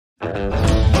Welcome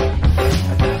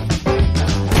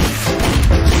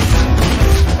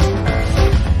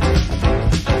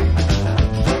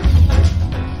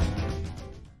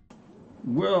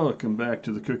back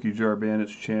to the Cookie Jar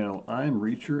Bandits channel. I'm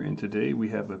Reacher, and today we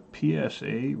have a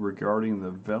PSA regarding the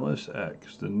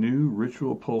Veles-X, the new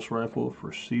ritual pulse rifle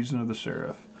for Season of the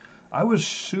Seraph. I was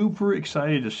super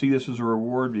excited to see this as a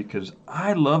reward because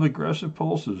I love aggressive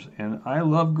pulses and I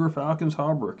love Gerfalcon's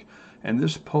Hauberk, and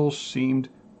this pulse seemed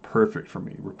perfect for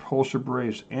me. Repulsor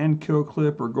brace and kill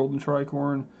clip or golden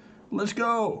tricorn. Let's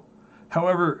go!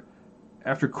 However,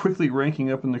 after quickly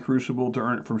ranking up in the Crucible to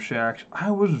earn it from Shaxx,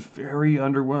 I was very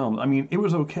underwhelmed. I mean, it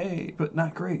was okay, but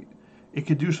not great. It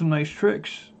could do some nice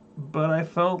tricks, but I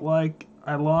felt like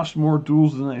I lost more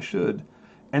duels than I should,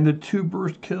 and the 2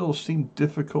 burst kills seemed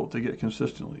difficult to get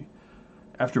consistently.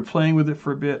 After playing with it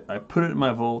for a bit, I put it in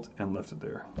my vault and left it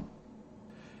there.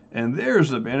 And there's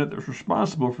the bandit that's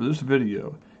responsible for this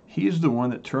video. He's the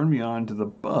one that turned me on to the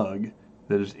bug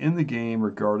that is in the game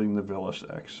regarding the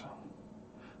Veles-X.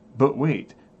 But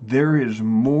wait, there is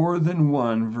more than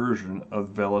one version of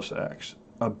Veles-X.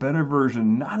 A better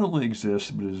version not only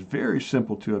exists, but is very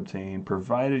simple to obtain,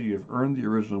 provided you have earned the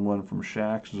original one from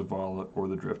Shaxx, Zavala, or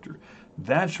the Drifter.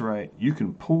 That's right, you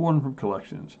can pull one from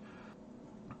collections.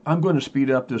 I'm going to speed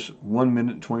up this 1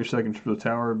 minute and 20 seconds for the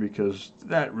tower because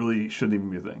that really shouldn't even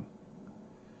be a thing.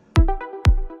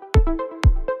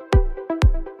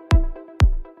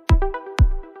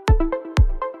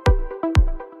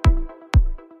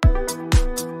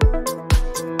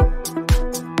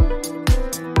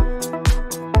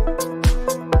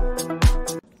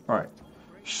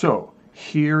 So,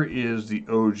 here is the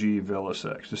OG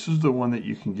Veles-X. This is the one that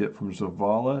you can get from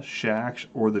Zavala, Shaxx,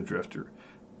 or the Drifter.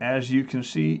 As you can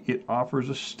see, it offers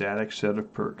a static set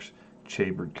of perks.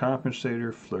 Chambered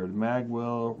Compensator, Flared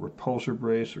Magwell, Repulsor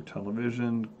Brace or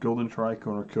Television, Golden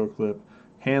Tricorn or Kill Clip,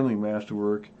 Handling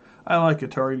Masterwork. I like a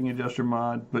Targeting Adjuster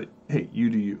mod, but hey,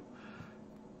 you do you.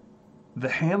 The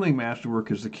Handling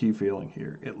Masterwork is the key failing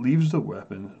here. It leaves the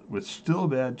weapon with still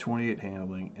bad 28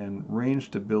 handling and range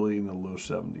stability in the low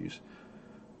 70s.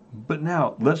 But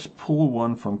now, let's pull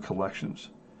one from collections.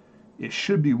 It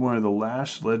should be one of the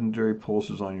last legendary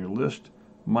pulses on your list.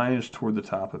 Mine is toward the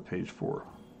top of page 4.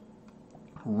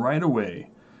 Right away,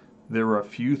 there are a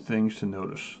few things to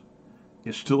notice.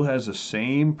 It still has the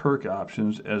same perk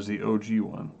options as the OG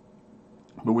one,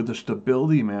 but with the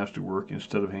Stability Masterwork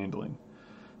instead of handling.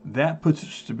 That puts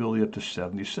its stability up to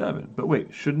 77. But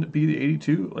wait, shouldn't it be the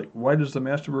 82? Like, why does the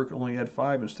Masterwork only add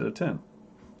 5 instead of 10?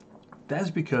 That's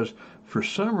because, for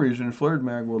some reason, Flared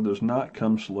Magwell does not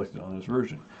come selected on this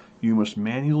version. You must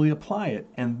manually apply it,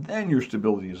 and then your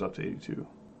stability is up to 82.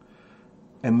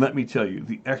 And let me tell you,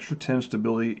 the extra 10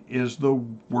 stability is the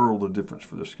world of difference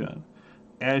for this gun.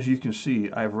 As you can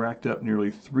see, I've racked up nearly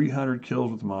 300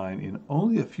 kills with mine in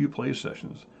only a few play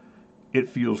sessions. It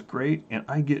feels great, and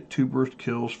I get 2 burst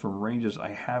kills from ranges I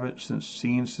haven't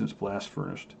seen since Blast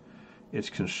Furnace. It's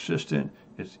consistent,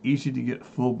 it's easy to get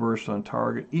full burst on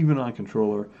target, even on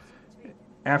controller.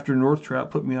 After North Trout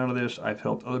put me onto this, I've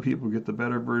helped other people get the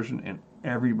better version, and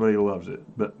everybody loves it.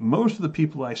 But most of the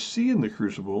people I see in the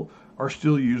Crucible are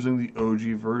still using the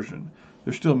OG version.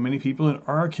 There's still many people in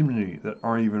our community that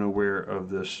aren't even aware of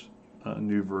this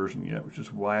new version yet, which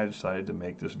is why I decided to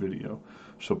make this video.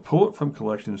 So pull it from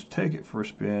collections, take it for a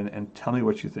spin, and tell me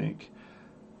what you think.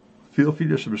 Feel free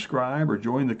to subscribe or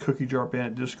join the Cookie Jar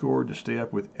Bandit Discord to stay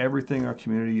up with everything our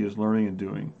community is learning and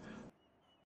doing.